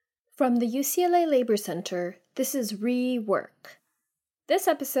From the UCLA Labor Center, this is Rework. This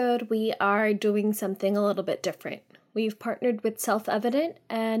episode, we are doing something a little bit different. We've partnered with Self-Evident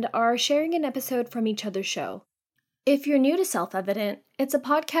and are sharing an episode from each other's show. If you're new to Self-Evident, it's a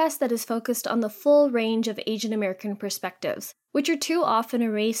podcast that is focused on the full range of Asian American perspectives, which are too often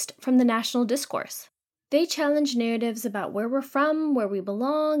erased from the national discourse. They challenge narratives about where we're from, where we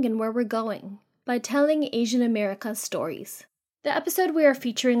belong, and where we're going by telling Asian America's stories. The episode we are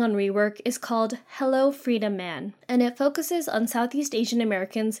featuring on Rework is called Hello, Freedom Man, and it focuses on Southeast Asian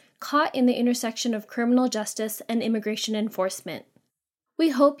Americans caught in the intersection of criminal justice and immigration enforcement. We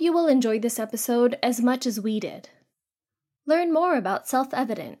hope you will enjoy this episode as much as we did. Learn more about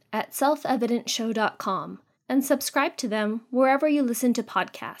Self-Evident at selfevidentshow.com and subscribe to them wherever you listen to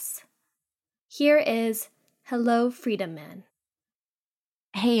podcasts. Here is Hello, Freedom Man.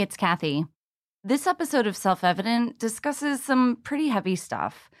 Hey, it's Kathy. This episode of Self-Evident discusses some pretty heavy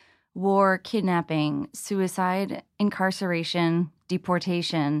stuff. War, kidnapping, suicide, incarceration,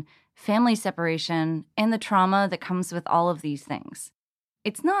 deportation, family separation, and the trauma that comes with all of these things.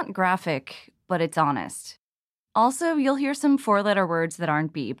 It's not graphic, but it's honest. Also, you'll hear some four-letter words that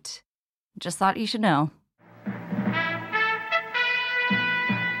aren't beeped. Just thought you should know.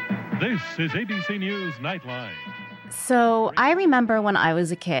 This is ABC News Nightline. So I remember when I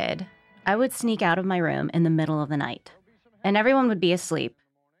was a kid, I would sneak out of my room in the middle of the night, and everyone would be asleep,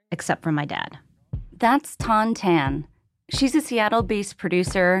 except for my dad. That's Ton Tan. She's a Seattle-based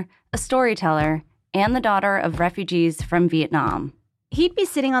producer, a storyteller, and the daughter of refugees from Vietnam. He'd be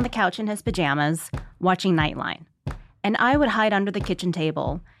sitting on the couch in his pajamas, watching Nightline, and I would hide under the kitchen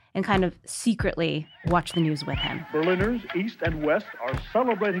table and kind of secretly watch the news with him. Berliners, East and West, are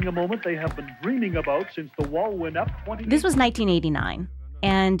celebrating a moment they have been dreaming about since the wall went up 20 This was 1989.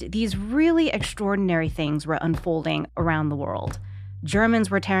 And these really extraordinary things were unfolding around the world.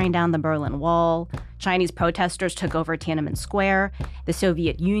 Germans were tearing down the Berlin Wall. Chinese protesters took over Tiananmen Square. The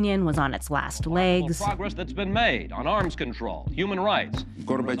Soviet Union was on its last legs. Progress that's been made on arms control, human rights.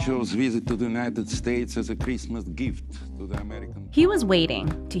 Gorbachev's visit to the United States as a Christmas gift to the American... He was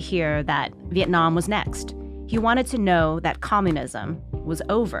waiting to hear that Vietnam was next. He wanted to know that communism was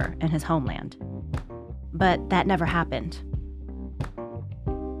over in his homeland. But that never happened.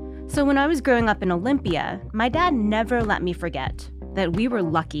 So when I was growing up in Olympia, my dad never let me forget that we were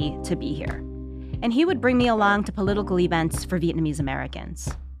lucky to be here. And he would bring me along to political events for Vietnamese Americans,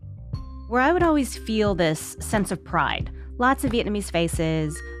 where I would always feel this sense of pride. Lots of Vietnamese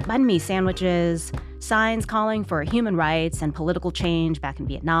faces, banh mi sandwiches, signs calling for human rights and political change back in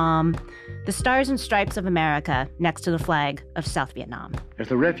Vietnam, the stars and stripes of America next to the flag of South Vietnam. As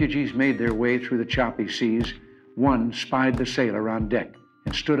the refugees made their way through the choppy seas, one spied the sailor on deck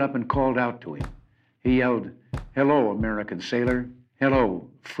and stood up and called out to him. He yelled, "Hello, American sailor. Hello,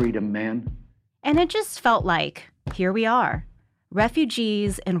 freedom man." And it just felt like, here we are,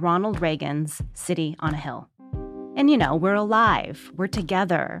 refugees in Ronald Reagan's city on a hill. And you know, we're alive, we're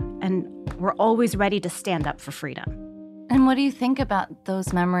together, and we're always ready to stand up for freedom. And what do you think about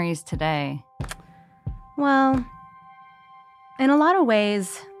those memories today? Well, in a lot of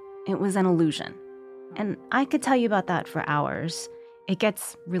ways, it was an illusion. And I could tell you about that for hours. It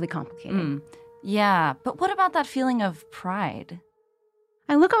gets really complicated. Yeah, but what about that feeling of pride?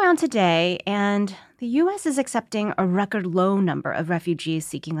 I look around today, and the U.S. is accepting a record low number of refugees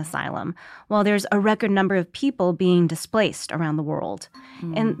seeking asylum, while there's a record number of people being displaced around the world.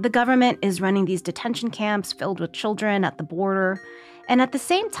 And the government is running these detention camps filled with children at the border. And at the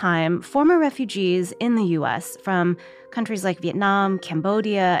same time, former refugees in the U.S. from countries like Vietnam,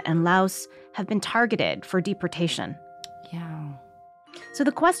 Cambodia, and Laos have been targeted for deportation. Yeah. So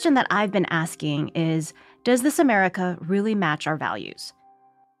the question that I've been asking is, does this America really match our values?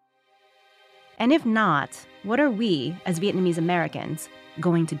 And if not, what are we, as Vietnamese Americans,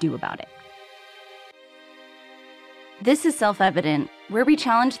 going to do about it? This is Self-Evident, where we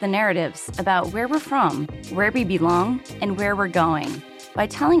challenge the narratives about where we're from, where we belong, and where we're going by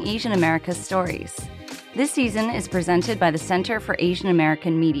telling Asian America's stories. This season is presented by the Center for Asian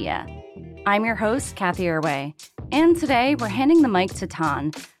American Media. I'm your host, Kathy Irway, and today we're handing the mic to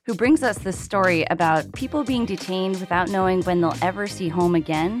Ton, who brings us this story about people being detained without knowing when they'll ever see home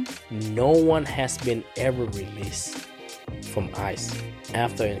again. No one has been ever released from ICE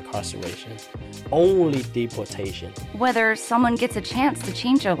after incarceration, only deportation. Whether someone gets a chance to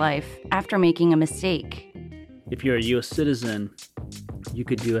change their life after making a mistake. If you're a U.S. citizen, you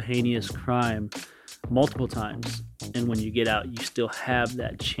could do a heinous crime multiple times, and when you get out, you still have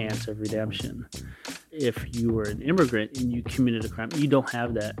that chance of redemption. If you were an immigrant and you committed a crime, you don't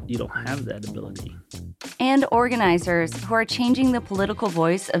have that ability. and organizers who are changing the political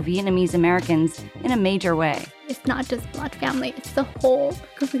voice of Vietnamese Americans in a major way. It's not just blood family, it's the whole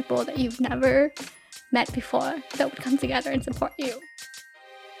group of people that you've never met before that would come together and support you.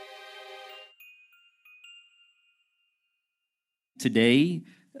 Today,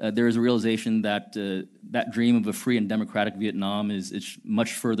 there is a realization that that dream of a free and democratic Vietnam is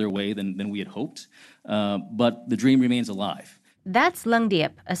much further away than we had hoped, but the dream remains alive. That's Lung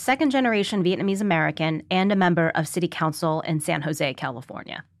Diep, a second-generation Vietnamese American and a member of City Council in San Jose,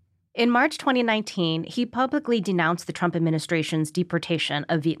 California. In March 2019, he publicly denounced the Trump administration's deportation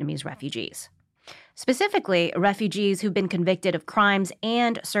of Vietnamese refugees. Specifically, refugees who've been convicted of crimes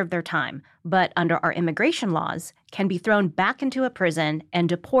and served their time, but under our immigration laws, can be thrown back into a prison and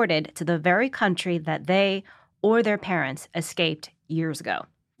deported to the very country that they or their parents escaped years ago.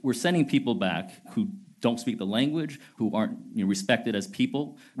 We're sending people back who don't speak the language, who aren't respected as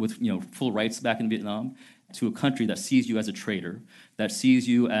people with full rights back in Vietnam, to a country that sees you as a traitor, that sees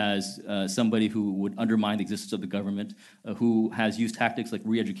you as somebody who would undermine the existence of the government, who has used tactics like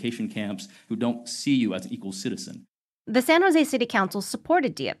re-education camps, who don't see you as an equal citizen. The San Jose City Council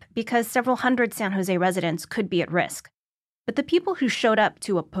supported Diep because several hundred San Jose residents could be at risk. But the people who showed up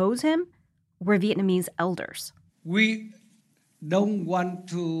to oppose him were Vietnamese elders. We don't want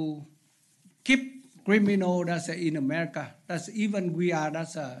to keep criminal that's in America. That's even we are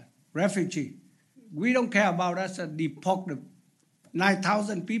that's a refugee. We don't care about us deport the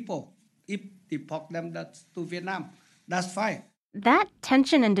 9,000 people. If deport them that's to Vietnam, that's fine. That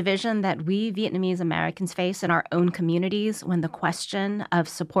tension and division that we Vietnamese Americans face in our own communities when the question of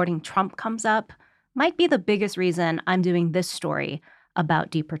supporting Trump comes up might be the biggest reason I'm doing this story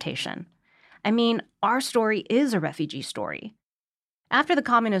about deportation. I mean, our story is a refugee story. After the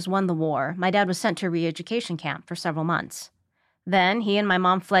communists won the war, my dad was sent to a re-education camp for several months. Then he and my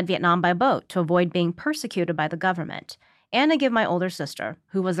mom fled Vietnam by boat to avoid being persecuted by the government and to give my older sister,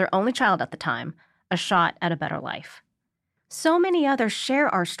 who was their only child at the time, a shot at a better life. So many others share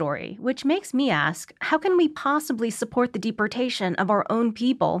our story, which makes me ask, how can we possibly support the deportation of our own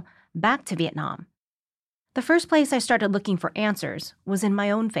people back to Vietnam? The first place I started looking for answers was in my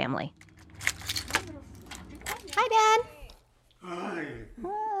own family. Hi, Dad. Hi.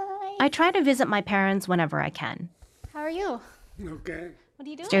 Hi. I try to visit my parents whenever I can. How are you? Okay. What are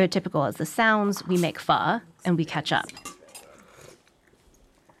you doing? Stereotypical as this sounds, we make pho and we catch up.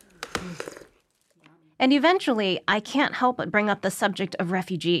 And eventually, I can't help but bring up the subject of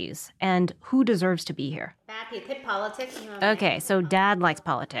refugees and who deserves to be here. Okay, so Dad likes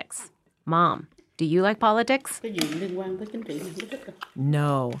politics. Mom, do you like politics?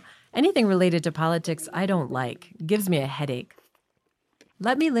 No. Anything related to politics, I don't like. It gives me a headache.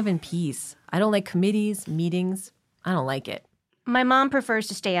 Let me live in peace. I don't like committees, meetings. I don't like it. My mom prefers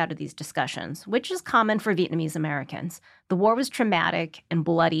to stay out of these discussions, which is common for Vietnamese Americans. The war was traumatic and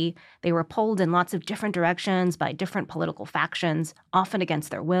bloody. They were pulled in lots of different directions by different political factions, often against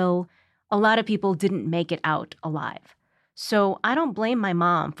their will. A lot of people didn't make it out alive. So I don't blame my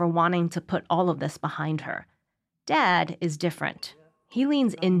mom for wanting to put all of this behind her. Dad is different. He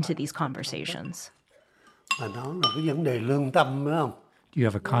leans into these conversations. Do you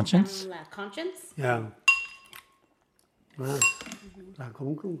have a conscience? Yeah.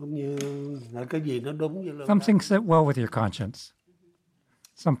 Some things sit well with your conscience.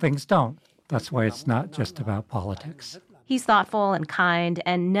 Some things don't. That's why it's not just about politics. He's thoughtful and kind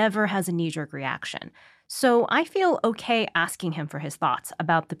and never has a knee-jerk reaction. So I feel okay asking him for his thoughts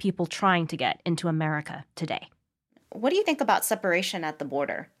about the people trying to get into America today. What do you think about separation at the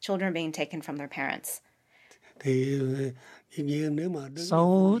border, children being taken from their parents?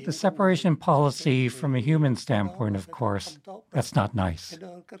 So the separation policy from a human standpoint, of course, that's not nice.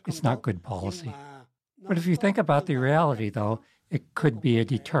 It's not good policy. But if you think about the reality, though, it could be a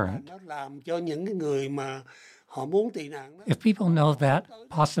deterrent. If people know that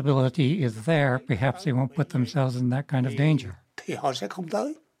possibility is there, perhaps they won't put themselves in that kind of danger.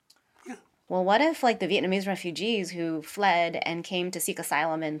 Well, what if, like the Vietnamese refugees who fled and came to seek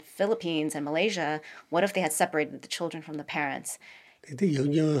asylum in Philippines and Malaysia, what if they had separated the children from the parents?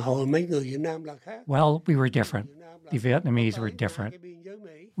 Well, we were different. The Vietnamese were different.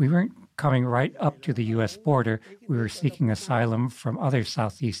 We weren't coming right up to the U.S. border. We were seeking asylum from other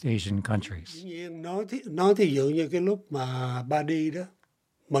Southeast Asian countries.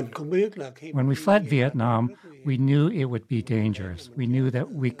 When we fled Vietnam, we knew it would be dangerous. We knew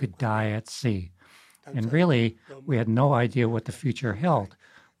that we could die at sea. And really, we had no idea what the future held.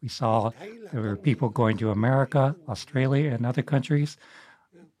 We saw there were people going to America, Australia, and other countries.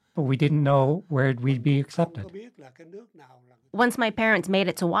 but we didn't know where we'd be accepted. Once my parents made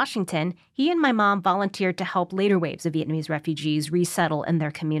it to Washington, he and my mom volunteered to help later waves of Vietnamese refugees resettle in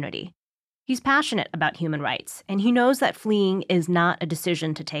their community. He's passionate about human rights, and he knows that fleeing is not a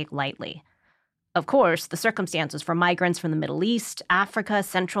decision to take lightly. Of course, the circumstances for migrants from the Middle East, Africa,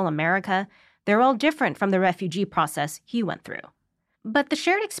 Central America, they're all different from the refugee process he went through. But the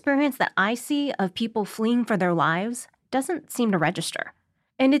shared experience that I see of people fleeing for their lives doesn't seem to register.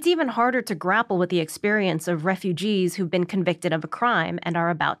 And it's even harder to grapple with the experience of refugees who've been convicted of a crime and are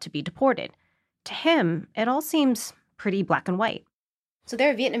about to be deported. To him, it all seems pretty black and white. So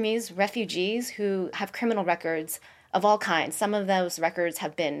there are Vietnamese refugees who have criminal records of all kinds. Some of those records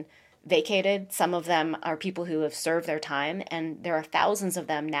have been vacated. Some of them are people who have served their time. And there are thousands of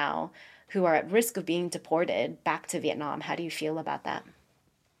them now who are at risk of being deported back to Vietnam. How do you feel about that?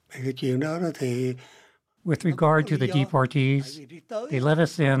 With regard to the deportees, they let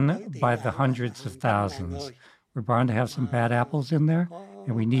us in by the hundreds of thousands. We're bound to have some bad apples in there,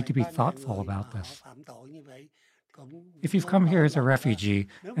 and we need to be thoughtful about this. If you've come here as a refugee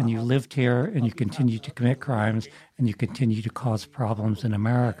and you lived here and you continue to commit crimes and you continue to cause problems in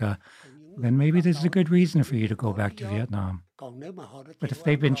America, then maybe there's a good reason for you to go back to Vietnam. But if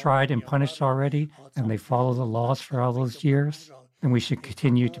they've been tried and punished already and they follow the laws for all those years, then we should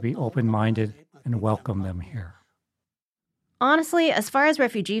continue to be open-minded and welcome them here. Honestly, as far as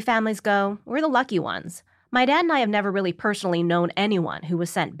refugee families go, we're the lucky ones. My dad and I have never really personally known anyone who was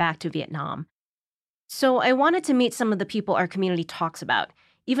sent back to Vietnam. So I wanted to meet some of the people our community talks about,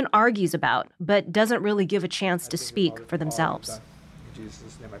 even argues about, but doesn't really give a chance to speak for themselves. In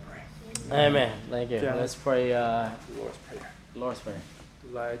Jesus' name I pray. Amen. Thank you. Let's pray. Lord's Prayer.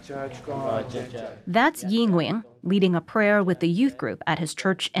 That's Yi Nguyen leading a prayer with the youth group at his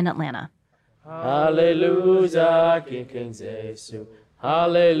church in Atlanta. Hallelujah, King Jesus.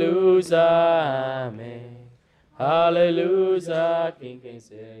 Hallelujah, Amen. Hallelujah, King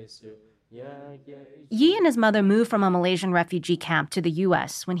Jesus. Yi and his mother moved from a Malaysian refugee camp to the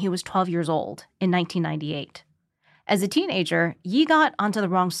U.S. when he was 12 years old in 1998. As a teenager, Yi got onto the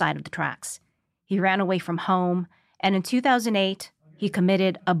wrong side of the tracks. He ran away from home, and in 2008, he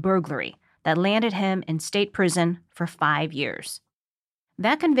committed a burglary that landed him in state prison for 5 years.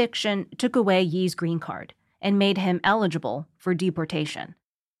 That conviction took away Yi's green card and made him eligible for deportation.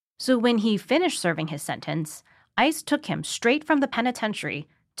 So when he finished serving his sentence, ICE took him straight from the penitentiary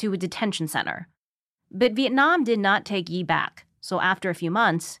to a detention center. But Vietnam did not take Yi back, so after a few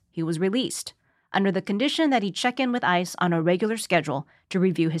months, he was released, under the condition that he check in with ICE on a regular schedule to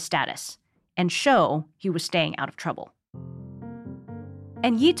review his status and show he was staying out of trouble.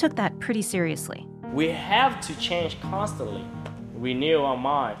 And Yi took that pretty seriously. We have to change constantly, renew our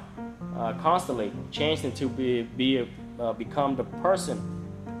mind constantly, change them to become the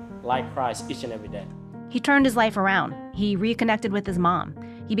person like Christ each and every day. He turned his life around. He reconnected with his mom.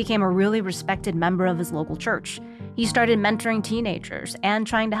 He became a really respected member of his local church. He started mentoring teenagers and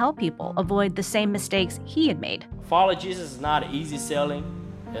trying to help people avoid the same mistakes he had made. Follow Jesus is not easy sailing.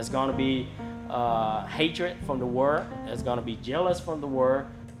 There's going to be hatred from the world. There's going to be jealous from the world.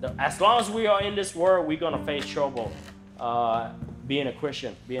 As long as we are in this world, we're going to face trouble being a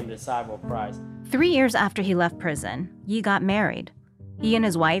Christian, being a disciple of Christ. 3 years after he left prison, Yi got married. He and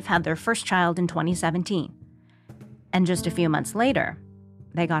his wife had their first child in 2017. And just a few months later,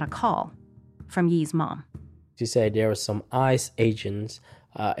 they got a call from Yi's mom. She said there were some ICE agents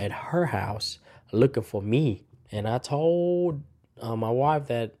at her house looking for me. And I told my wife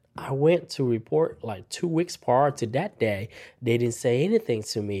that I went to report like 2 weeks prior to that day. They didn't say anything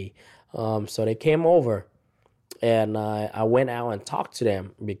to me. So they came over and I went out and talked to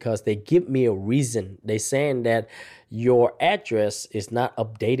them because they give me a reason. They saying that your address is not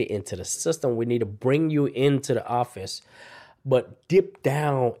updated into the system. We need to bring you into the office. But deep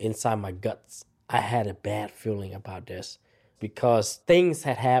down inside my guts, I had a bad feeling about this because things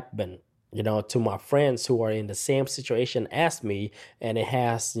had happened, to my friends who are in the same situation as me. And it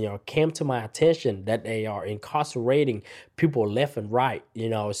has, came to my attention that they are incarcerating people left and right,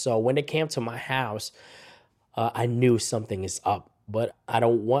 So when they came to my house, I knew something is up. But I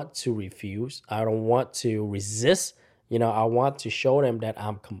don't want to refuse. I don't want to resist. I want to show them that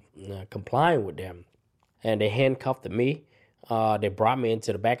I'm complying with them. And they handcuffed me. They brought me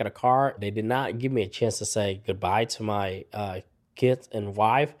into the back of the car. They did not give me a chance to say goodbye to my kids and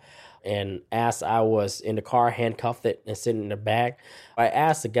wife. And as I was in the car, handcuffed and sitting in the back, I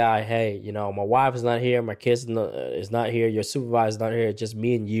asked the guy, hey, my wife is not here. My kids is not here. Your supervisor is not here. Just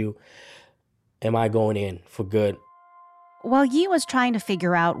me and you. Am I going in for good? While Yi was trying to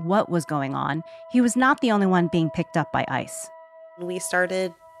figure out what was going on, he was not the only one being picked up by ICE. We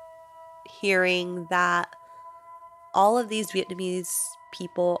started hearing that all of these Vietnamese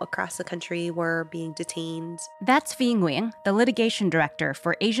people across the country were being detained. That's Phi Nguyen, the litigation director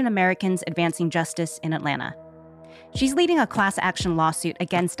for Asian Americans Advancing Justice in Atlanta. She's leading a class action lawsuit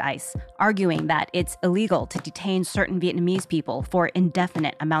against ICE, arguing that it's illegal to detain certain Vietnamese people for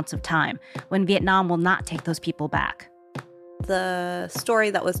indefinite amounts of time when Vietnam will not take those people back. The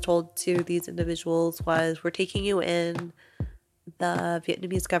story that was told to these individuals was, we're taking you in, the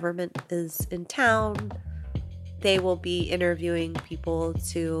Vietnamese government is in town, they will be interviewing people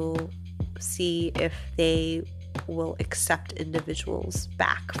to see if they will accept individuals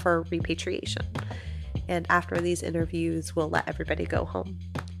back for repatriation. And after these interviews, we'll let everybody go home.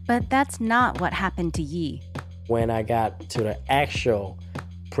 But that's not what happened to Yi. When I got to the actual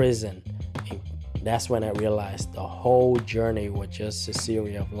prison, that's when I realized the whole journey was just a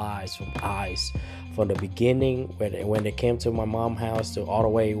series of lies from ICE. From the beginning, when they came to my mom's house, to all the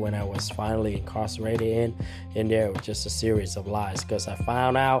way when I was finally incarcerated in there, it was just a series of lies. Because I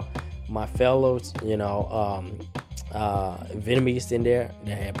found out my fellows, Vietnamese in there,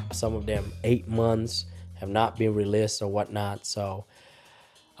 they have some of them 8 months, have not been released or whatnot. So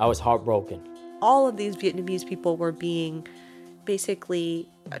I was heartbroken. All of these Vietnamese people were being basically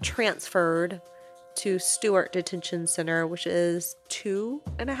transferred to Stewart Detention Center, which is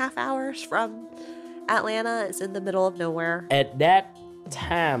 2.5 hours from Atlanta. It's in the middle of nowhere. At that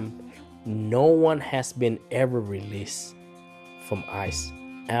time, no one has been ever released from ICE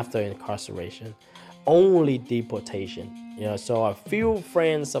after incarceration. Only deportation. So a few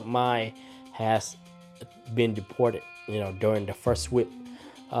friends of mine has been deported, during the first whip.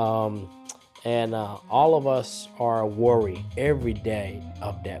 And all of us are worried every day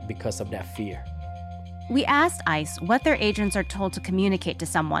of that because of that fear. We asked ICE what their agents are told to communicate to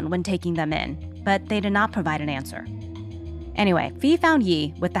someone when taking them in, but they did not provide an answer. Anyway, Phi found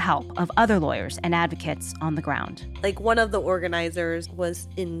Yi with the help of other lawyers and advocates on the ground. One of the organizers was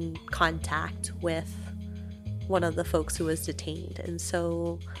in contact with one of the folks who was detained. And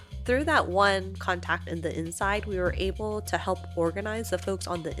so through that one contact in the inside, we were able to help organize the folks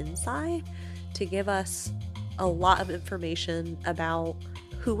on the inside to give us a lot of information about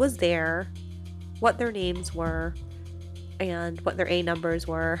who was there, what their names were, and what their A numbers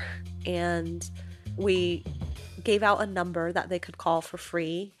were. And we gave out a number that they could call for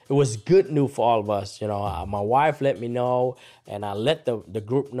free. It was good news for all of us. My wife let me know, and I let the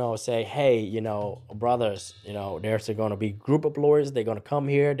group know, say, hey, brothers, there's going to be a group of lawyers. They're going to come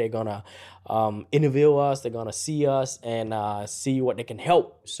here. They're going to interview us. They're going to see us and see what they can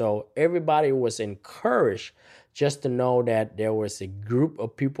help. So everybody was encouraged just to know that there was a group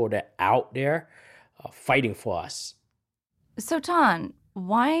of people that out there fighting for us. So, Tan,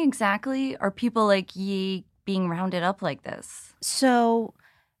 why exactly are people like Yi being rounded up like this? So,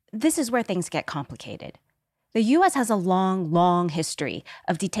 this is where things get complicated. The U.S. has a long history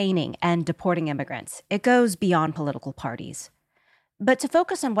of detaining and deporting immigrants. It goes beyond political parties. But to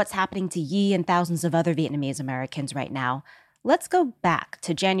focus on what's happening to Yi and thousands of other Vietnamese Americans right now, let's go back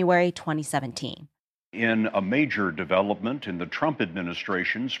to January 2017. In a major development in the Trump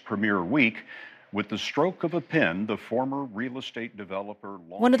administration's premiere week, with the stroke of a pen, the former real estate developer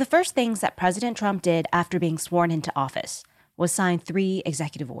One of the first things that President Trump did after being sworn into office was sign 3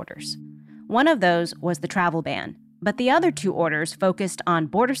 executive orders. One of those was the travel ban, but the other 2 orders focused on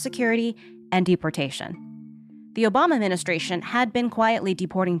border security and deportation. The Obama administration had been quietly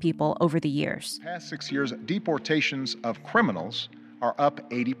deporting people over the years. Past 6 years, deportations of criminals are up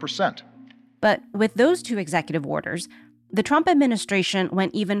 80%. But with those 2 executive orders, the Trump administration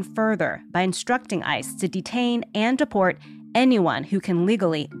went even further by instructing ICE to detain and deport anyone who can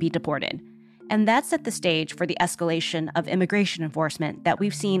legally be deported. And that set the stage for the escalation of immigration enforcement that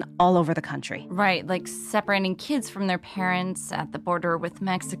we've seen all over the country. Right, like separating kids from their parents at the border with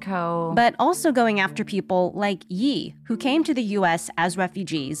Mexico. But also going after people like Yi, who came to the U.S. as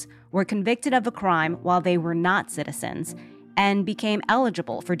refugees, were convicted of a crime while they were not citizens, and became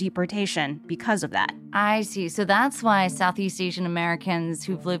eligible for deportation because of that. I see. So that's why Southeast Asian Americans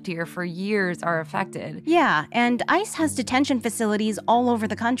who've lived here for years are affected. Yeah, and ICE has detention facilities all over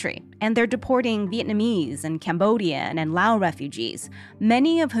the country, and they're deporting Vietnamese and Cambodian and Lao refugees,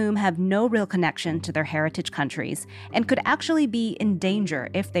 many of whom have no real connection to their heritage countries and could actually be in danger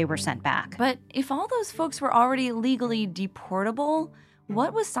if they were sent back. But if all those folks were already legally deportable,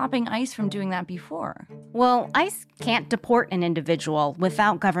 what was stopping ICE from doing that before? Well, ICE can't deport an individual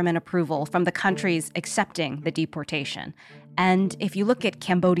without government approval from the countries accepting the deportation. And if you look at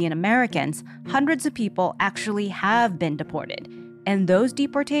Cambodian Americans, hundreds of people actually have been deported. And those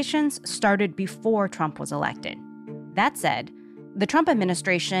deportations started before Trump was elected. That said, The Trump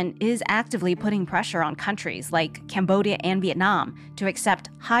administration is actively putting pressure on countries like Cambodia and Vietnam to accept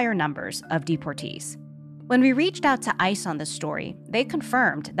higher numbers of deportees. When we reached out to ICE on this story, they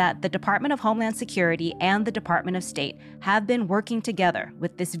confirmed that the Department of Homeland Security and the Department of State have been working together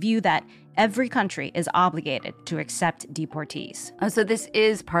with this view that every country is obligated to accept deportees. Oh, so this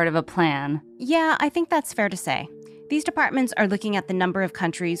is part of a plan. Yeah, I think that's fair to say. These departments are looking at the number of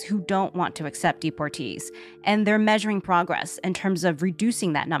countries who don't want to accept deportees, and they're measuring progress in terms of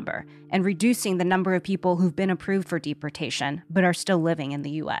reducing that number and reducing the number of people who've been approved for deportation but are still living in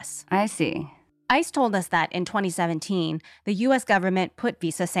the U.S. I see. ICE told us that in 2017, the U.S. government put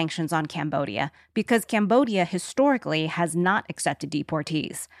visa sanctions on Cambodia because Cambodia historically has not accepted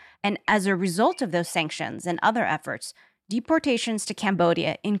deportees. And as a result of those sanctions and other efforts, deportations to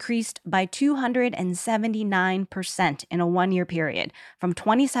Cambodia increased by 279% in a one-year period from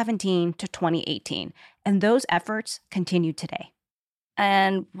 2017 to 2018. And those efforts continue today.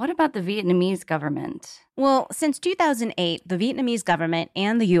 And what about the Vietnamese government? Well, since 2008, the Vietnamese government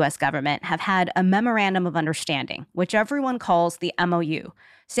and the U.S. government have had a memorandum of understanding, which everyone calls the MOU,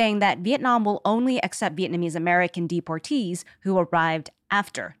 saying that Vietnam will only accept Vietnamese American deportees who arrived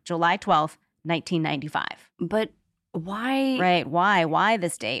after July 12, 1995. But why? Right, why? Why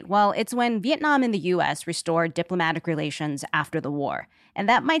this date? Well, it's when Vietnam and the U.S. restored diplomatic relations after the war. And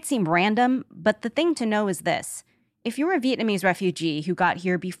that might seem random, but the thing to know is this. If you're a Vietnamese refugee who got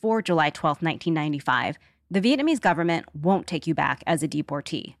here before July 12, 1995, the Vietnamese government won't take you back as a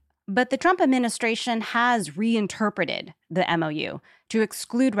deportee. But the Trump administration has reinterpreted the MOU to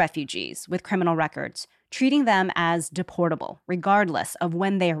exclude refugees with criminal records, treating them as deportable, regardless of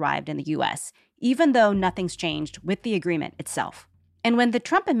when they arrived in the U.S., even though nothing's changed with the agreement itself. And when the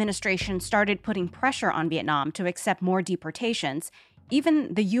Trump administration started putting pressure on Vietnam to accept more deportations,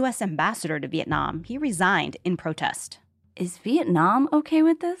 even the U.S. ambassador to Vietnam, he resigned in protest. Is Vietnam okay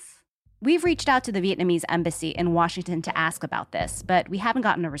with this? We've reached out to the Vietnamese embassy in Washington to ask about this, but we haven't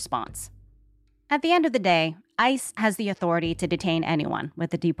gotten a response. At the end of the day, ICE has the authority to detain anyone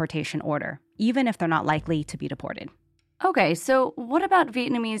with a deportation order, even if they're not likely to be deported. Okay, so what about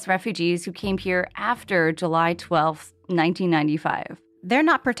Vietnamese refugees who came here after July 12th, 1995? They're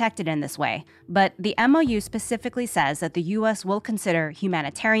not protected in this way, but the MOU specifically says that the U.S. will consider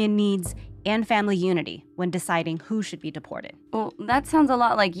humanitarian needs and family unity when deciding who should be deported. Well, that sounds a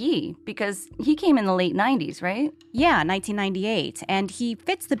lot like Yi, because he came in the late 90s, right? Yeah, 1998, and he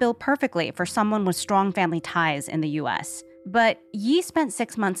fits the bill perfectly for someone with strong family ties in the U.S. But Yi spent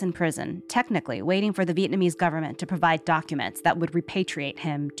 6 months in prison, technically waiting for the Vietnamese government to provide documents that would repatriate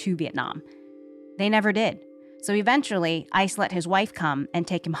him to Vietnam. They never did. So eventually, ICE let his wife come and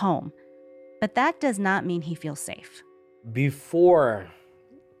take him home. But that does not mean he feels safe. Before,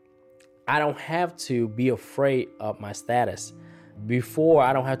 I don't have to be afraid of my status. Before,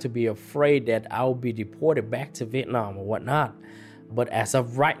 I don't have to be afraid that I'll be deported back to Vietnam or whatnot. But as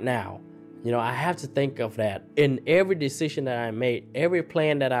of right now, I have to think of that. In every decision that I made, every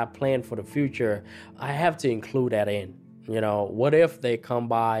plan that I plan for the future, I have to include that in. What if they come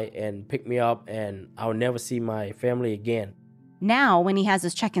by and pick me up and I'll never see my family again? Now, when he has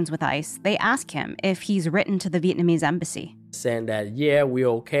his check-ins with ICE, they ask him if he's written to the Vietnamese embassy. Saying that, yeah, we're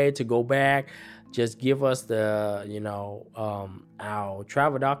okay to go back. Just give us the, our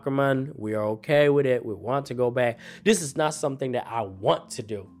travel document. We are okay with it. We want to go back. This is not something that I want to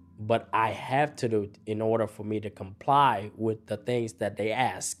do, but I have to do in order for me to comply with the things that they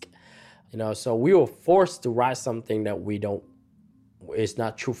ask. So we were forced to write something that it's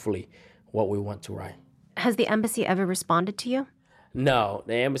not truthfully what we want to write. Has the embassy ever responded to you? No,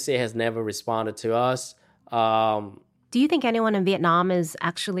 the embassy has never responded to us. Do you think anyone in Vietnam is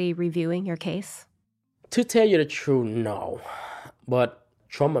actually reviewing your case? To tell you the truth, no. But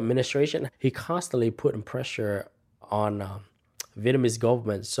Trump administration, he constantly putting pressure on Vietnamese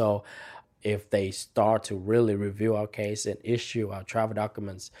government. So if they start to really review our case and issue our travel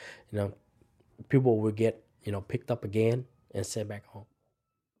documents, people will get, picked up again and sent back home.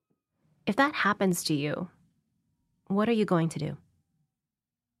 If that happens to you, what are you going to do?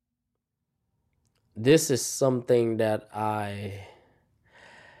 This is something that I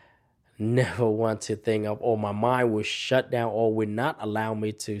never want to think of, or my mind will shut down or will not allow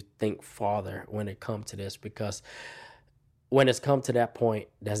me to think farther when it comes to this, because when it's come to that point,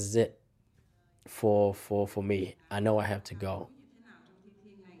 that's it for me. I know I have to go.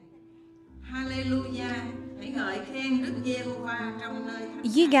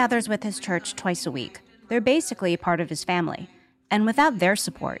 Yi gathers with his church twice a week. They're basically part of his family. And without their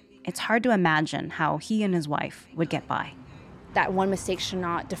support, it's hard to imagine how he and his wife would get by. that one mistake should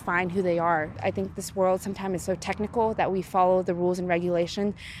not define who they are. I think this world sometimes is so technical that we follow the rules and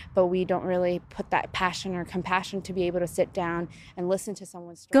regulation, but we don't really put that passion or compassion to be able to sit down and listen to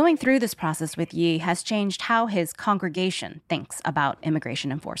someone's story. Going through this process with Yi has changed how his congregation thinks about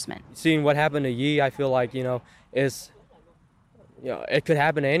immigration enforcement. Seeing what happened to Yi, I feel like, it could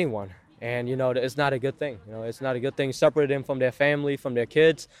happen to anyone. And, it's not a good thing. It's not a good thing. Separate them from their family, from their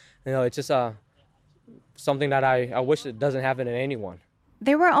kids. It's just something that I wish it doesn't happen to anyone.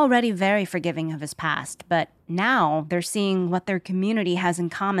 They were already very forgiving of his past, but now they're seeing what their community has in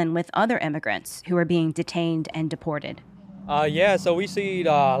common with other immigrants who are being detained and deported. So we see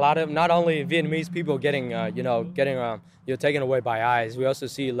a lot of not only Vietnamese people getting taken away by ICE. We also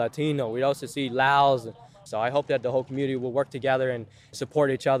see Latino. We also see Laos. So I hope that the whole community will work together and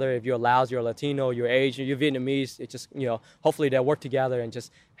support each other. If you're Laos, you're Latino, you're Asian, you're Vietnamese, it just, hopefully they'll work together and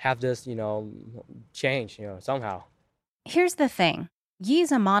just have this, change, somehow. Here's the thing.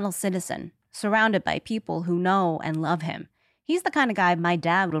 Yi's a model citizen, surrounded by people who know and love him. He's the kind of guy my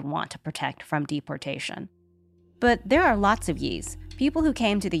dad would want to protect from deportation. But there are lots of Yis, people who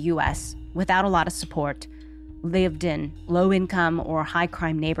came to the U.S. without a lot of support, lived in low-income or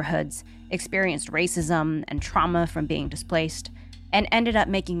high-crime neighborhoods, experienced racism and trauma from being displaced, and ended up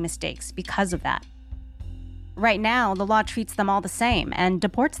making mistakes because of that. Right now, the law treats them all the same and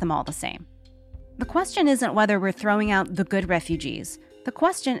deports them all the same. The question isn't whether we're throwing out the good refugees. The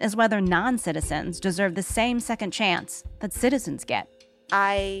question is whether non-citizens deserve the same second chance that citizens get.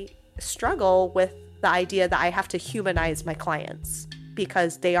 I struggle with the idea that I have to humanize my clients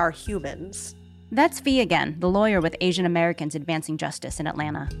because they are humans. That's Fee again, the lawyer with Asian Americans Advancing Justice in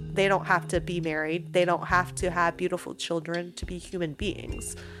Atlanta. They don't have to be married. They don't have to have beautiful children to be human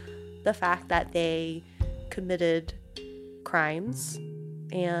beings. The fact that they committed crimes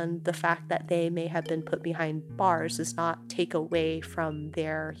and the fact that they may have been put behind bars does not take away from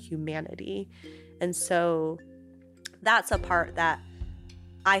their humanity. And so that's a part that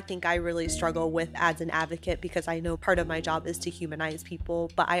I think I really struggle with as an advocate, because I know part of my job is to humanize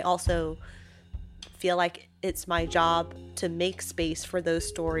people, but I also feel like it's my job to make space for those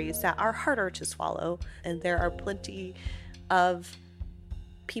stories that are harder to swallow. And there are plenty of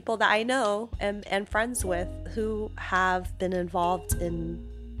people that I know and friends with who have been involved in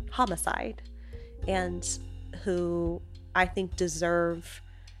homicide and who I think deserve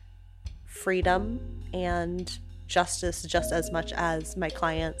freedom and justice just as much as my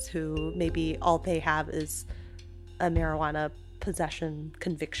clients who maybe all they have is a marijuana possession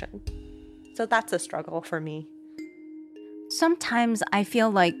conviction. So that's a struggle for me. Sometimes I feel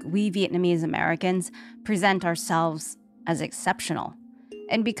like we Vietnamese Americans present ourselves as exceptional.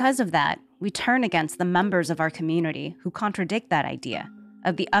 And because of that, we turn against the members of our community who contradict that idea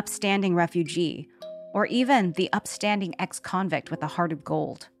of the upstanding refugee or even the upstanding ex-convict with a heart of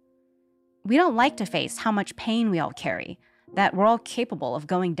gold. We don't like to face how much pain we all carry, that we're all capable of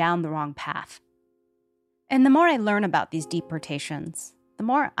going down the wrong path. And the more I learn about these deportations, the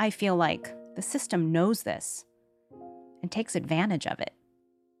more I feel like the system knows this and takes advantage of it.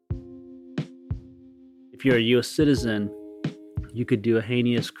 If you're a U.S. citizen, you could do a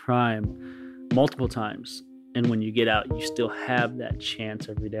heinous crime multiple times, and when you get out, you still have that chance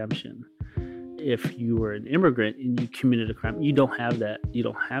of redemption. If you were an immigrant and you committed a crime, you don't have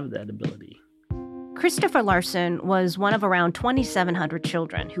that ability. Christopher Larson was one of around 2,700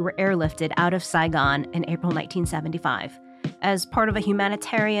 children who were airlifted out of Saigon in April 1975 as part of a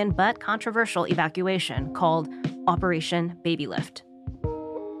humanitarian but controversial evacuation called Operation Baby Lift.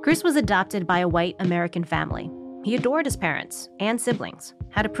 Chris was adopted by a white American family. He adored his parents and siblings,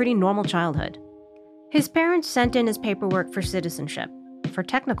 had a pretty normal childhood. His parents sent in his paperwork for citizenship. For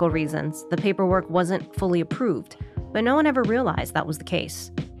technical reasons, the paperwork wasn't fully approved, but no one ever realized that was the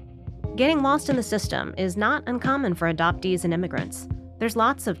case. Getting lost in the system is not uncommon for adoptees and immigrants. There's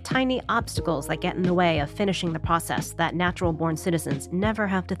lots of tiny obstacles that get in the way of finishing the process that natural-born citizens never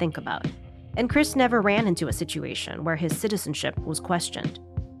have to think about. And Chris never ran into a situation where his citizenship was questioned.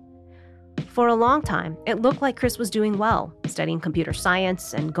 For a long time, it looked like Chris was doing well, studying computer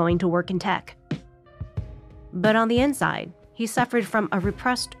science and going to work in tech. But on the inside, he suffered from a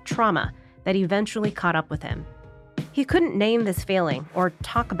repressed trauma that eventually caught up with him. He couldn't name this feeling or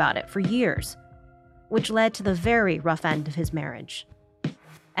talk about it for years, which led to the very rough end of his marriage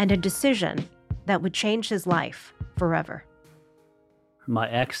and a decision that would change his life forever. My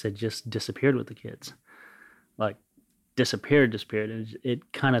ex had just disappeared with the kids. Like, disappeared. And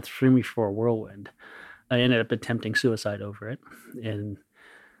it kind of threw me for a whirlwind. I ended up attempting suicide over it. And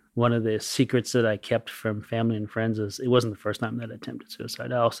one of the secrets that I kept from family and friends is it wasn't the first time that I attempted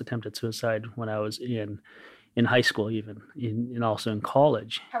suicide. I also attempted suicide when I was in in high school even, and also in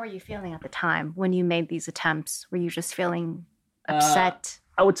college. How were you feeling at the time when you made these attempts? Were you just feeling upset?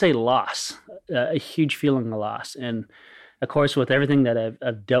 I would say loss, a huge feeling of loss. And of course, with everything that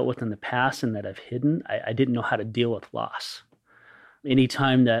I've dealt with in the past and that I've hidden, I didn't know how to deal with loss.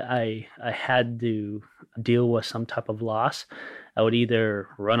 Anytime that I had to deal with some type of loss, I would either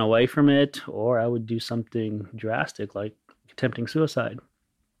run away from it or I would do something drastic like attempting suicide.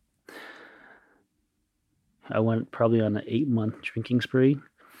 I went probably on an 8-month drinking spree.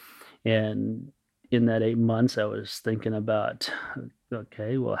 And in that 8 months, I was thinking about,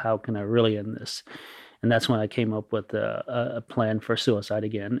 okay, well, how can I really end this? And that's when I came up with a plan for suicide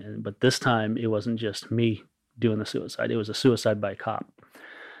again. But this time, it wasn't just me doing the suicide. It was a suicide by cop.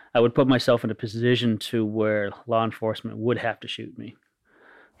 I would put myself in a position to where law enforcement would have to shoot me.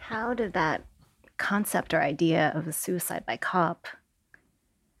 How did that concept or idea of a suicide by cop,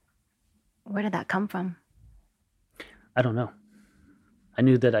 where did that come from? I don't know. I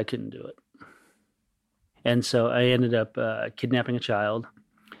knew that I couldn't do it. And so I ended up kidnapping a child.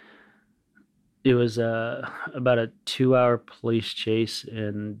 It was about a 2-hour police chase,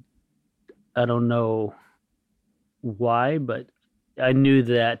 and I don't know why, but I knew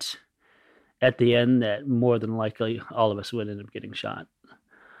that at the end that more than likely all of us would end up getting shot.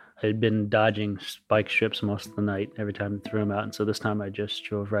 I had been dodging spike strips most of the night every time I threw them out, and so this time I just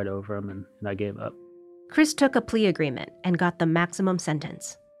drove right over them and I gave up. Chris took a plea agreement and got the maximum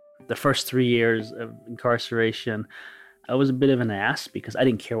sentence. The first 3 years of incarceration, I was a bit of an ass because I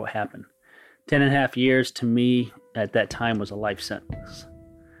didn't care what happened. 10.5 years to me at that time was a life sentence.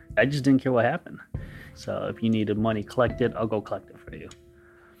 I just didn't care what happened. So if you needed money collected, I'll go collect it for you.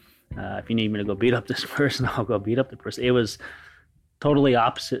 If you need me to go beat up this person, I'll go beat up the person. It was totally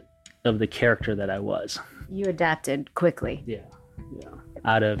opposite of the character that I was. You adapted quickly. Yeah.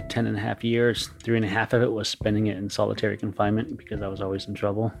 Out of 10.5 years, 3.5 of it was spending it in solitary confinement because I was always in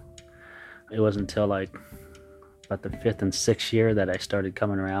trouble. It wasn't until like about the 5th and 6th year that I started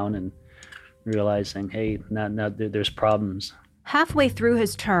coming around and realizing, hey, now there's problems. Halfway through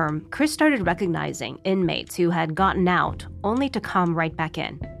his term, Chris started recognizing inmates who had gotten out only to come right back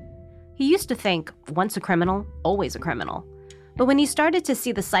in. He used to think, once a criminal, always a criminal. But when he started to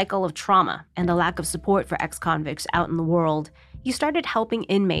see the cycle of trauma and the lack of support for ex-convicts out in the world, he started helping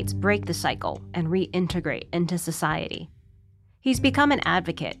inmates break the cycle and reintegrate into society. He's become an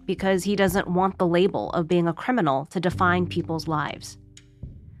advocate because he doesn't want the label of being a criminal to define people's lives.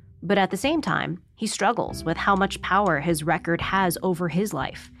 But at the same time, he struggles with how much power his record has over his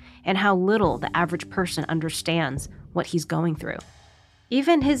life and how little the average person understands what he's going through.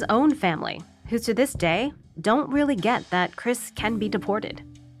 Even his own family, who to this day don't really get that Chris can be deported.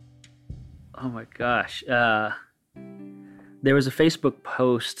 Oh my gosh. There was a Facebook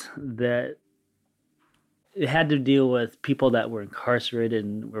post that it had to deal with people that were incarcerated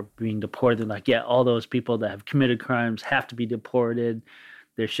and were being deported. And like, yeah, all those people that have committed crimes have to be deported.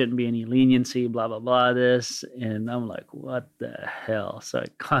 There shouldn't be any leniency, blah, blah, blah, this. And I'm like, what the hell? So I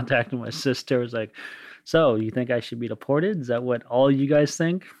contacted my sister. I was like, so you think I should be deported? Is that what all you guys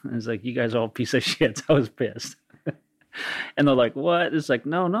think? And it's like, you guys are all piece of shit. I was pissed. And they're like, what? It's like,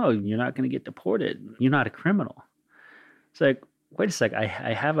 no, you're not going to get deported. You're not a criminal. It's like, wait a sec,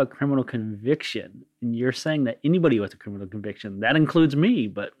 I have a criminal conviction. And you're saying that anybody with a criminal conviction, that includes me.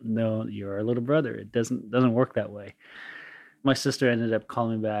 But no, you're our little brother. It doesn't work that way. My sister ended up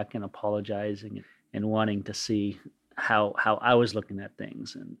calling me back and apologizing and wanting to see how I was looking at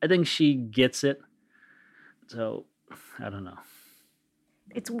things. And I think she gets it. So, I don't know.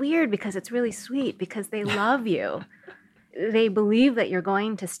 It's weird because it's really sweet because they love you. They believe that you're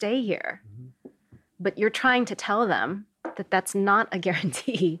going to stay here. But you're trying to tell them that that's not a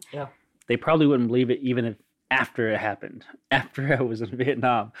guarantee. Yeah. They probably wouldn't believe it even if after it happened. After I was in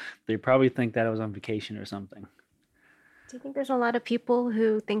Vietnam, they probably think that I was on vacation or something. Do you think there's a lot of people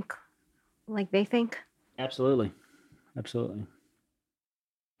who think like they think? Absolutely. Absolutely.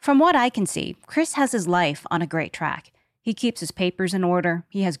 From what I can see, Chris has his life on a great track. He keeps his papers in order.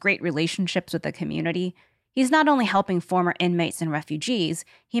 He has great relationships with the community. He's not only helping former inmates and refugees,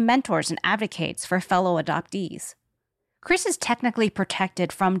 he mentors and advocates for fellow adoptees. Chris is technically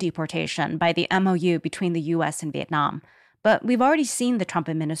protected from deportation by the MOU between the U.S. and Vietnam, but we've already seen the Trump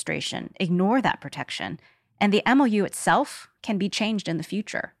administration ignore that protection, and the MOU itself can be changed in the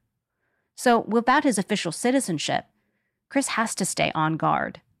future. So without his official citizenship, Chris has to stay on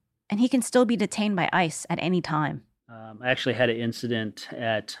guard, and he can still be detained by ICE at any time. I actually had an incident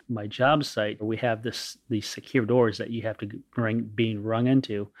at my job site where we have these secure doors that you have to being rung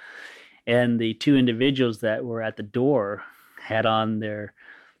into. And the two individuals that were at the door had on their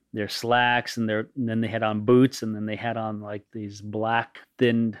their slacks, and then they had on boots, and then they had on like these black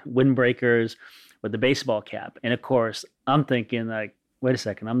thin windbreakers with the baseball cap. And of course, I'm thinking like, wait a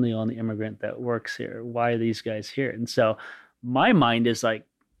second, I'm the only immigrant that works here. Why are these guys here? And so my mind is like,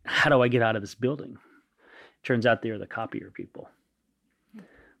 how do I get out of this building? Turns out they're the copier people.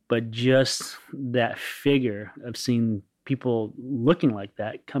 But just that figure of seeing people looking like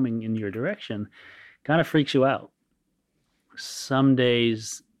that coming in your direction kind of freaks you out. Some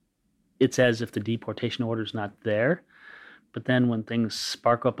days it's as if the deportation order is not there. But then when things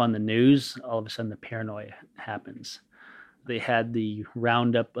spark up on the news, all of a sudden the paranoia happens. They had the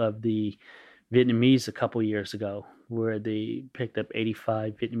roundup of the Vietnamese a couple years ago, where they picked up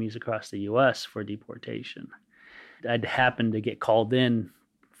 85 Vietnamese across the U.S. for deportation. I'd happened to get called in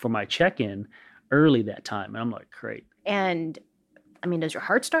for my check-in early that time, and I'm like, great. And I mean, does your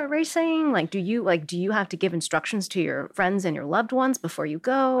heart start racing? Do you have to give instructions to your friends and your loved ones before you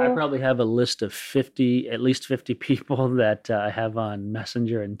go? I probably have a list of at least 50 people that I have on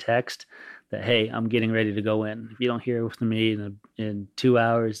Messenger and text that, hey, I'm getting ready to go in. If you don't hear from me in 2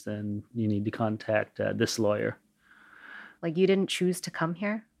 hours, then you need to contact this lawyer. You didn't choose to come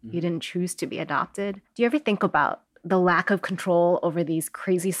here. You didn't choose to be adopted. Do you ever think about the lack of control over these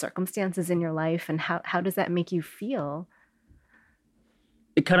crazy circumstances in your life, and how does that make you feel?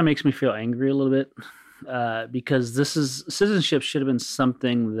 It kind of makes me feel angry a little bit because citizenship should have been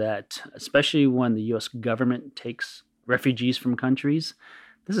something that, especially when the U.S. government takes refugees from countries,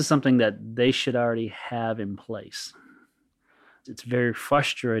 this is something that they should already have in place. It's very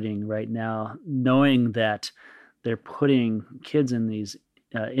frustrating right now knowing that they're putting kids in these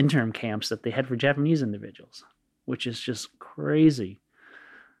intern camps that they had for Japanese individuals, which is just crazy.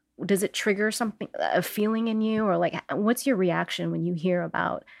 Does it trigger a feeling in you, or what's your reaction when you hear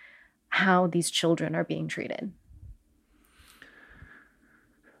about how these children are being treated?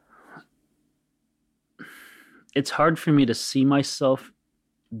 It's hard for me to see myself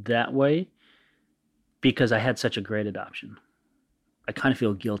that way because I had such a great adoption. I kind of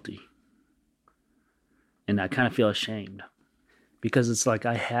feel guilty. And I kind of feel ashamed because it's like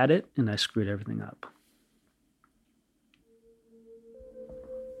I had it and I screwed everything up.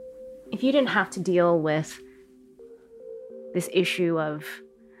 If you didn't have to deal with this issue of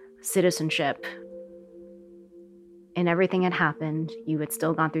citizenship and everything had happened, you had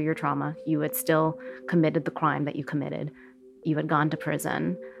still gone through your trauma, you had still committed the crime that you committed, you had gone to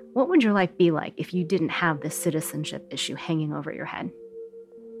prison, what would your life be like if you didn't have this citizenship issue hanging over your head?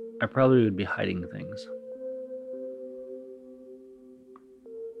 I probably would be hiding things.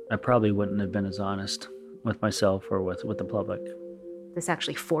 I probably wouldn't have been as honest with myself or with the public. This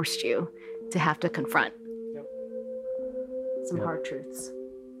actually forced you to have to confront some hard truths.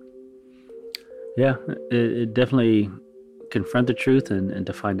 Yeah, it definitely confront the truth and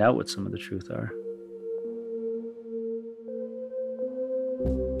to find out what some of the truth are.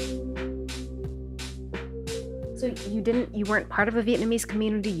 So you weren't part of a Vietnamese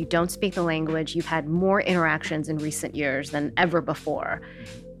community, you don't speak the language, you've had more interactions in recent years than ever before.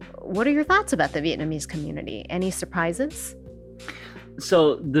 What are your thoughts about the Vietnamese community? Any surprises?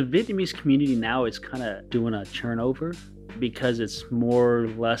 So the Vietnamese community now is kind of doing a turnover because it's more or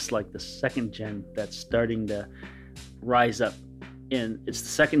less like the second gen that's starting to rise up. And it's the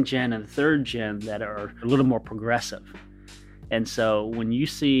second gen and the third gen that are a little more progressive. And so when you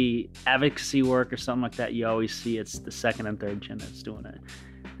see advocacy work or something like that, you always see it's the second and third gen that's doing it.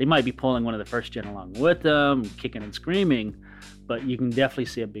 They might be pulling one of the first gen along with them, kicking and screaming, but you can definitely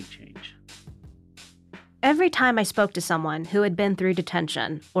see a big change. Every time I spoke to someone who had been through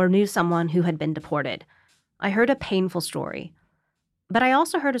detention or knew someone who had been deported, I heard a painful story. But I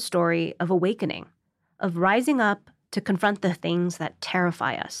also heard a story of awakening, of rising up to confront the things that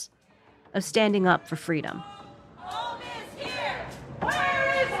terrify us, of standing up for freedom. Home is here!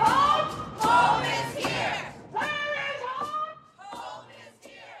 Where is home? Home is here! Where is home? Home is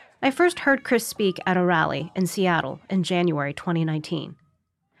here! I first heard Chris speak at a rally in Seattle in January 2019.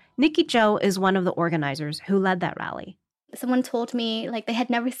 Nikki Cho is one of the organizers who led that rally. Someone told me they had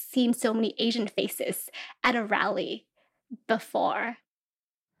never seen so many Asian faces at a rally before.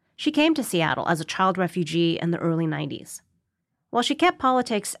 She came to Seattle as a child refugee in the early 90s. While she kept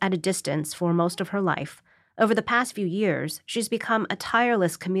politics at a distance for most of her life, over the past few years, she's become a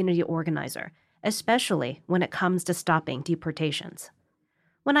tireless community organizer, especially when it comes to stopping deportations.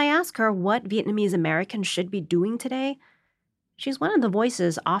 When I ask her what Vietnamese Americans should be doing today, she's one of the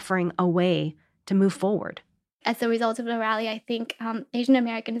voices offering a way to move forward. As a result of the rally, I think Asian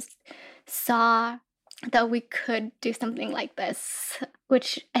Americans saw that we could do something like this,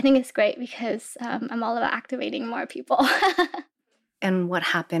 which I think is great because I'm all about activating more people. And what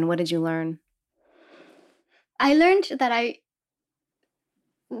happened? What did you learn? I learned that I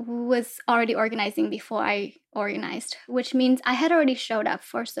was already organizing before I organized, which means I had already showed up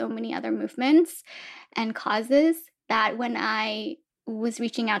for so many other movements and causes that when I was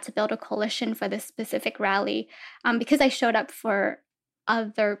reaching out to build a coalition for this specific rally, because I showed up for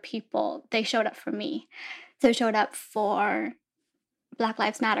other people, they showed up for me. So I showed up for Black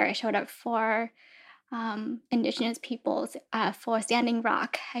Lives Matter. I showed up for Indigenous peoples, for Standing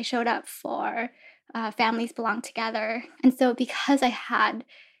Rock. I showed up for Families Belong Together. And so because I had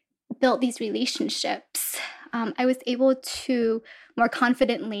built these relationships, I was able to more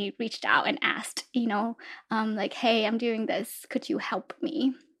confidently reach out and asked, like, hey, I'm doing this. Could you help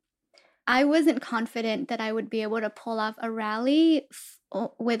me? I wasn't confident that I would be able to pull off a rally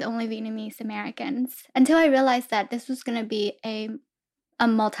with only Vietnamese Americans until I realized that this was going to be a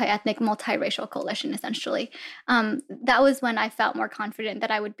multi-ethnic, multiracial coalition, essentially. That was when I felt more confident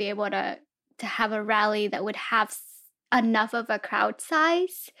that I would be able to have a rally that would have enough of a crowd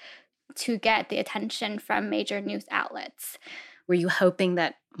size to get the attention from major news outlets. Were you hoping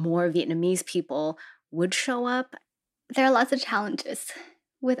that more Vietnamese people would show up? There are lots of challenges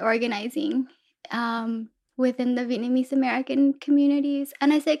with organizing within the Vietnamese American communities.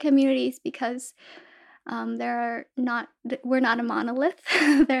 And I say communities because we're not a monolith.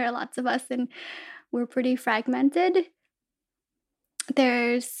 There are lots of us and we're pretty fragmented.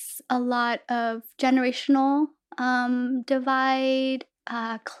 There's a lot of generational divide,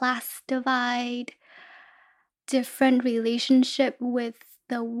 class divide, different relationship with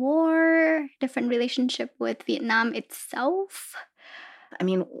the war, different relationship with Vietnam itself. I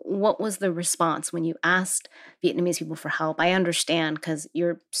mean, what was the response when you asked Vietnamese people for help? I understand because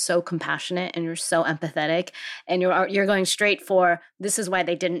you're so compassionate and you're so empathetic and you're going straight for this is why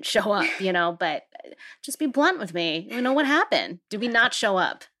they didn't show up, but just be blunt with me. What happened? Did we not show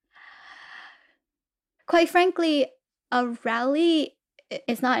up? Quite frankly, a rally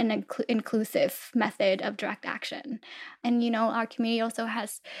is not an inclusive method of direct action. And, our community also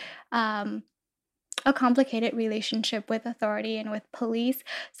has a complicated relationship with authority and with police.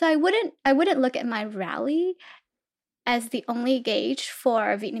 So I wouldn't look at my rally as the only gauge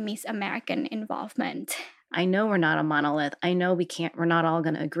for Vietnamese American involvement. I know we're not a monolith. I know we're not all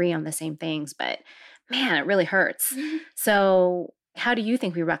going to agree on the same things, but man, it really hurts. Mm-hmm. So how do you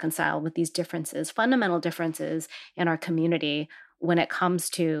think we reconcile with these differences, fundamental differences in our community when it comes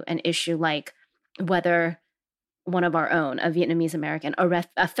to an issue like whether one of our own, a Vietnamese American,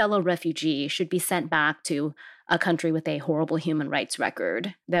 a fellow refugee should be sent back to a country with a horrible human rights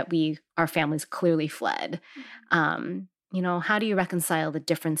record that our families clearly fled? How do you reconcile the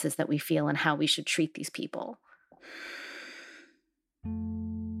differences that we feel and how we should treat these people?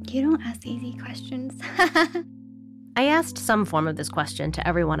 You don't ask easy questions. I asked some form of this question to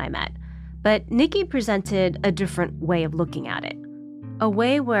everyone I met, but Nikki presented a different way of looking at it. A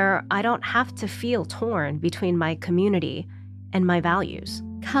way where I don't have to feel torn between my community and my values.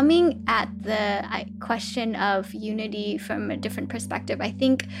 Coming at the question of unity from a different perspective, I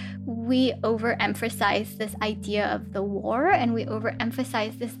think we overemphasize this idea of the war and we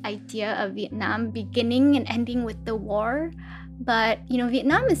overemphasize this idea of Vietnam beginning and ending with the war. But,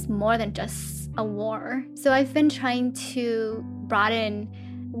 Vietnam is more than just a war. So I've been trying to broaden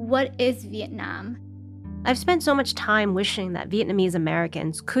what is Vietnam. I've spent so much time wishing that Vietnamese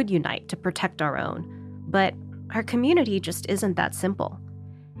Americans could unite to protect our own, but our community just isn't that simple.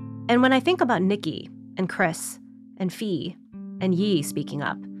 And when I think about Nikki and Chris and Phi and Yi speaking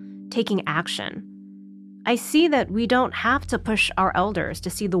up, taking action, I see that we don't have to push our elders to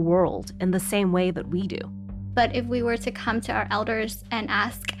see the world in the same way that we do. But if we were to come to our elders and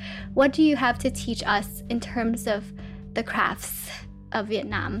ask, what do you have to teach us in terms of the crafts of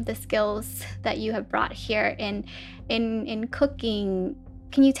Vietnam, the skills that you have brought here in cooking?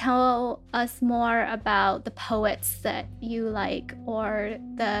 Can you tell us more about the poets that you like or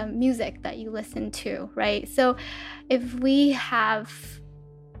the music that you listen to, right? So if we have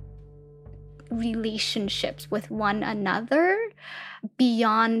relationships with one another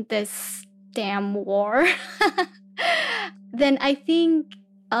beyond this damn war, then I think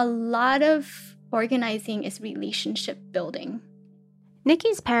a lot of organizing is relationship building.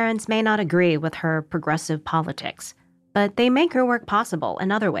 Nikki's parents may not agree with her progressive politics, but they make her work possible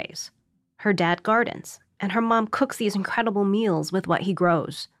in other ways. Her dad gardens, and her mom cooks these incredible meals with what he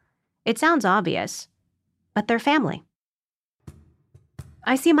grows. It sounds obvious, but they're family.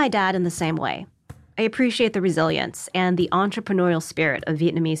 I see my dad in the same way. I appreciate the resilience and the entrepreneurial spirit of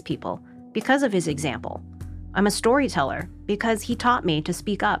Vietnamese people because of his example. I'm a storyteller because he taught me to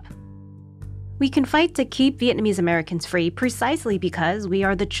speak up. We can fight to keep Vietnamese Americans free precisely because we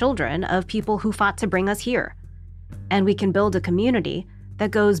are the children of people who fought to bring us here. And we can build a community that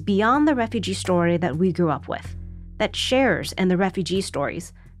goes beyond the refugee story that we grew up with, that shares in the refugee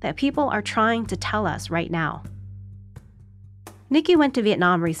stories that people are trying to tell us right now. Nikki went to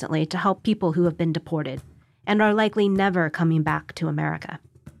Vietnam recently to help people who have been deported and are likely never coming back to America.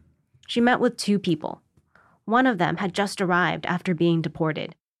 She met with 2 people. One of them had just arrived after being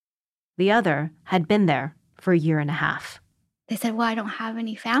deported. The other had been there for a year and a half. They said, well, I don't have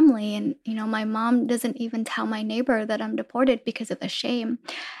any family. And, my mom doesn't even tell my neighbor that I'm deported because of the shame.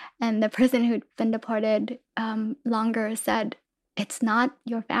 And the person who'd been deported longer said, it's not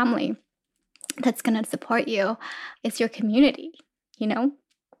your family that's going to support you. It's your community,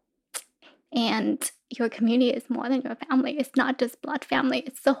 And your community is more than your family. It's not just blood family.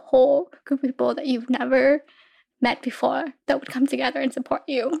 It's the whole group of people that you've never met before that would come together and support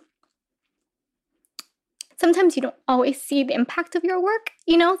you. Sometimes you don't always see the impact of your work,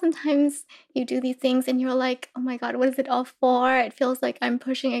 Sometimes you do these things and you're like, oh my God, what is it all for? It feels like I'm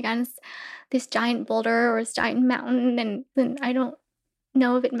pushing against this giant boulder or this giant mountain and I don't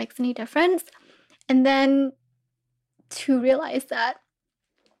know if it makes any difference. And then to realize that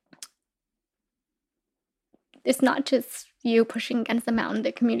it's not just you pushing against the mountain,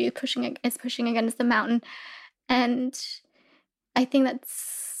 the community is pushing against the mountain. And I think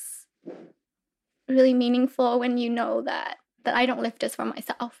that's really meaningful when you know that I don't live just for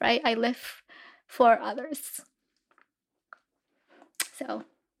myself, right? I live for others. So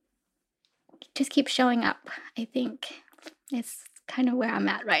just keep showing up. I think it's kind of where I'm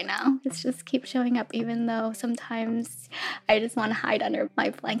at right now. It's just keep showing up even though sometimes I just want to hide under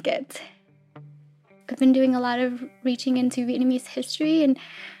my blanket. I've been doing a lot of reaching into Vietnamese history, and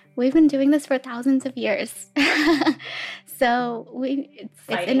we've been doing this for thousands of years. So it's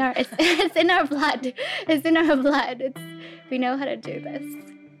in our blood. It's in our blood. We know how to do this.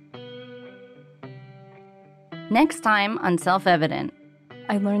 Next time on Self-Evident.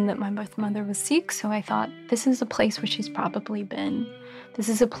 I learned that my birth mother was Sikh, so I thought, this is a place where she's probably been. This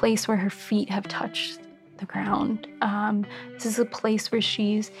is a place where her feet have touched the ground. This is a place where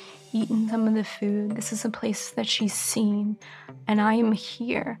she's eaten some of the food. This is a place that she's seen, and I am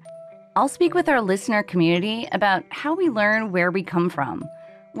here. I'll speak with our listener community about how we learn where we come from,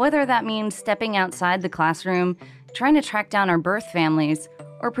 whether that means stepping outside the classroom, trying to track down our birth families,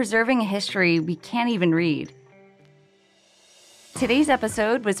 or preserving a history we can't even read. Today's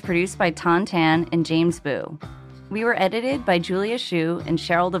episode was produced by Tan Tan and James Boo. We were edited by Julia Shu and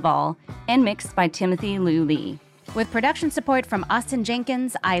Cheryl Duvall and mixed by Timothy Liu Lee. With production support from Austin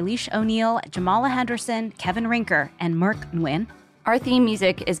Jenkins, Eilish O'Neill, Jamala Henderson, Kevin Rinker, and Merk Nguyen. Our theme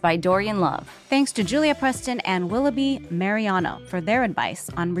music is by Dorian Love. Thanks to Julia Preston and Willoughby Mariano for their advice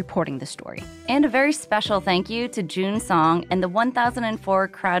on reporting the story. And a very special thank you to June Song and the 1004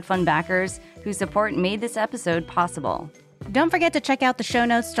 crowdfund backers whose support made this episode possible. Don't forget to check out the show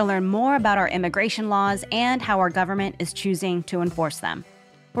notes to learn more about our immigration laws and how our government is choosing to enforce them.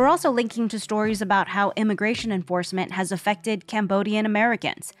 We're also linking to stories about how immigration enforcement has affected Cambodian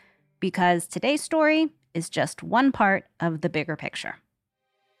Americans, because today's story is just one part of the bigger picture.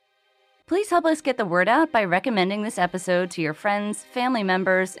 Please help us get the word out by recommending this episode to your friends, family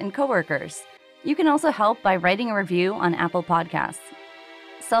members, and coworkers. You can also help by writing a review on Apple Podcasts.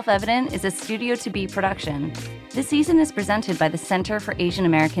 Self-Evident is a Studio to Be production. This season is presented by the Center for Asian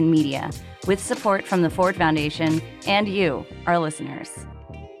American Media, with support from the Ford Foundation and you, our listeners.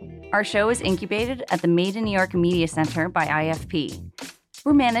 Our show is incubated at the Made in New York Media Center by IFP.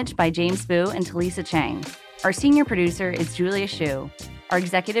 We're managed by James Boo and Talisa Chang. Our senior producer is Julia Shu. Our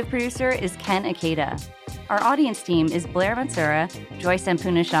executive producer is Ken Akeda. Our audience team is Blair Matsura, Joyce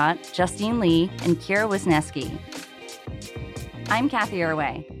Ampunashat, Justine Lee, and Kira Wisniewski. I'm Kathy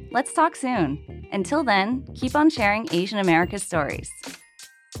Irway. Let's talk soon. Until then, keep on sharing Asian America's stories.